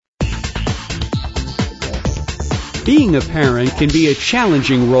Being a parent can be a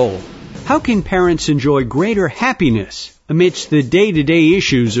challenging role. How can parents enjoy greater happiness amidst the day-to-day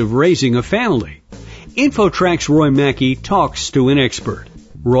issues of raising a family? InfoTrack's Roy Mackey talks to an expert.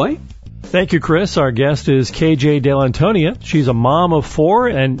 Roy? Thank you, Chris. Our guest is KJ Dell'Antonia. She's a mom of 4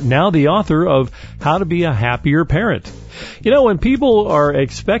 and now the author of How to Be a Happier Parent. You know, when people are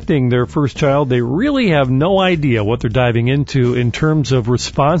expecting their first child, they really have no idea what they're diving into in terms of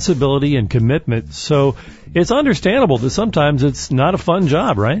responsibility and commitment. So it's understandable that sometimes it's not a fun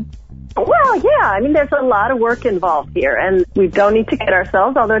job, right? Well, yeah. I mean, there's a lot of work involved here, and we don't need to kid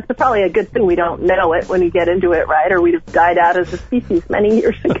ourselves, although it's probably a good thing we don't know it when we get into it, right? Or we'd have died out as a species many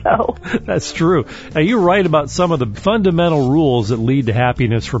years ago. That's true. Now, you're right about some of the fundamental rules that lead to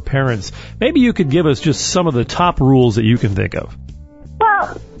happiness for parents. Maybe you could give us just some of the top rules that you can think of.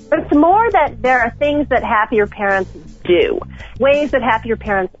 Well, it's more that there are things that happier parents do, ways that happier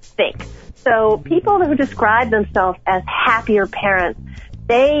parents think. So people who describe themselves as happier parents,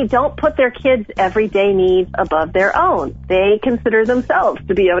 they don't put their kids' everyday needs above their own. They consider themselves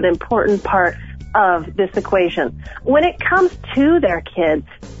to be an important part of this equation. When it comes to their kids,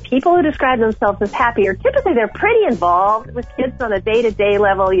 people who describe themselves as happier, typically they're pretty involved with kids on a day-to-day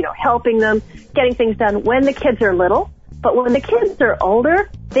level, you know, helping them, getting things done when the kids are little. But when the kids are older,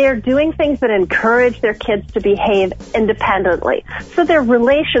 they're doing things that encourage their kids to behave independently. So their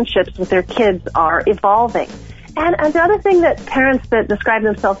relationships with their kids are evolving. And another thing that parents that describe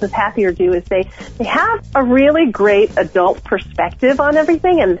themselves as happier do is they have a really great adult perspective on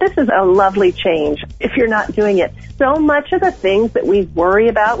everything, and this is a lovely change if you're not doing it. So much of the things that we worry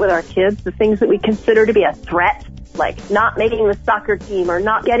about with our kids, the things that we consider to be a threat, like not making the soccer team or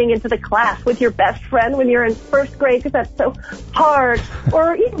not getting into the class with your best friend when you're in first grade because that's so hard,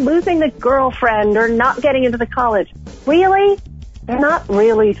 or even losing the girlfriend or not getting into the college. Really, they're not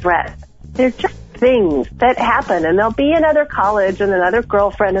really threats. They're just things that happen, and there'll be another college and another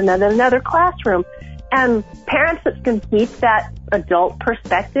girlfriend and then another classroom. And parents that can keep that adult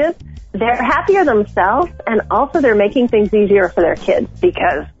perspective, they're happier themselves, and also they're making things easier for their kids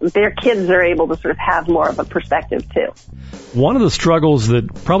because their kids are able to sort of have more of a perspective too. One of the struggles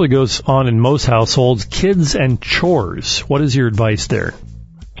that probably goes on in most households, kids and chores. What is your advice there?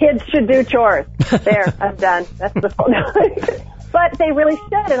 Kids should do chores. There, I'm done. That's the phone. But they really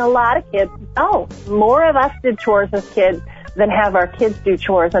should, and a lot of kids don't. More of us did chores as kids than have our kids do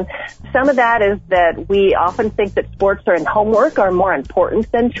chores. And some of that is that we often think that sports and homework are more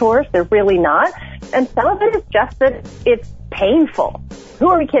important than chores. They're really not. And some of it is just that it's painful. Who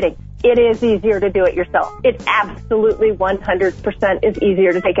are we kidding? It is easier to do it yourself. It absolutely 100% is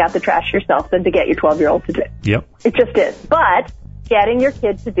easier to take out the trash yourself than to get your 12-year-old to do it. Yep. It just is. But getting your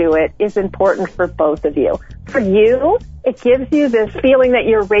kid to do it is important for both of you. For you, it gives you this feeling that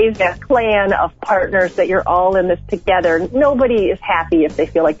you're raising a clan of partners, that you're all in this together. Nobody is happy if they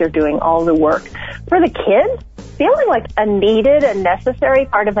feel like they're doing all the work. For the kids, feeling like a needed and necessary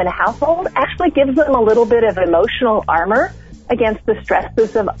part of a household actually gives them a little bit of emotional armor against the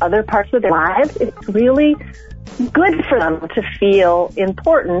stresses of other parts of their lives. It's really good for them to feel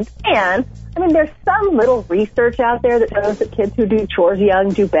important. And I mean, there's some little research out there that shows that kids who do chores young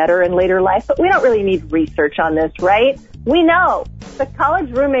do better in later life, but we don't really need research on this, right? We know the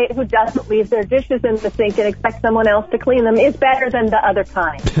college roommate who doesn't leave their dishes in the sink and expects someone else to clean them is better than the other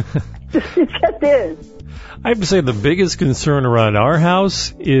kind. It just is. I have to say the biggest concern around our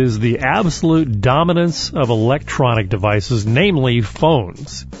house is the absolute dominance of electronic devices, namely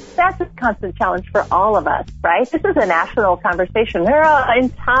phones. That's a constant challenge for all of us, right? This is a national conversation. There are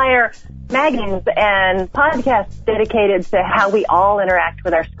entire magazines and podcasts dedicated to how we all interact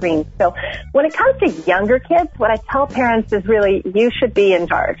with our screens. So when it comes to younger kids, what I tell parents is really you should be in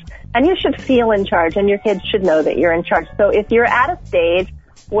charge. And you should feel in charge, and your kids should know that you're in charge. So if you're at a stage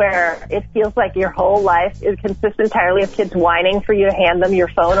where it feels like your whole life is consists entirely of kids whining for you to hand them your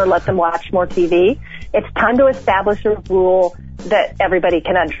phone or let them watch more TV, it's time to establish a rule that everybody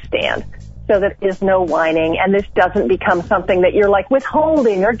can understand so that there's no whining and this doesn't become something that you're like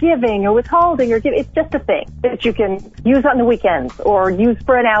withholding or giving or withholding or giving. It's just a thing that you can use on the weekends or use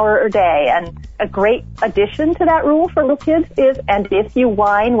for an hour a day. And a great addition to that rule for little kids is, and if you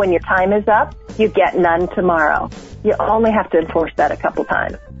whine when your time is up, you get none tomorrow. You only have to enforce that a couple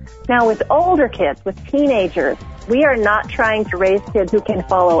times. Now, with older kids, with teenagers, we are not trying to raise kids who can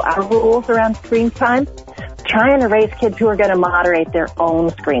follow our rules around screen time. We're trying to raise kids who are going to moderate their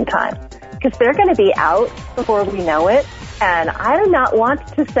own screen time because they're going to be out before we know it. And I do not want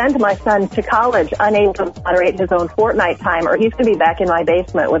to send my son to college unable to moderate his own Fortnite time, or he's going to be back in my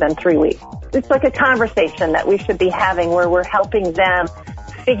basement within 3 weeks. It's like a conversation that we should be having where we're helping them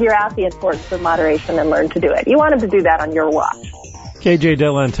figure out the importance of moderation and learn to do it. You want them to do that on your watch. KJ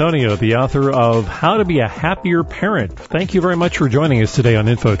Dell'Antonio, the author of How to Be a Happier Parent. Thank you very much for joining us today on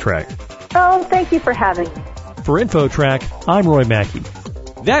InfoTrack. Oh, thank you for having me. For InfoTrack, I'm Roy Mackey.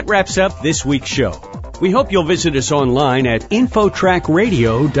 That wraps up this week's show. We hope you'll visit us online at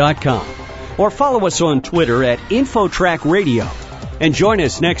InfoTrackRadio.com or follow us on Twitter at InfoTrackRadio. And join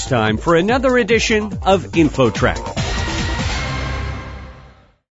us next time for another edition of InfoTrack.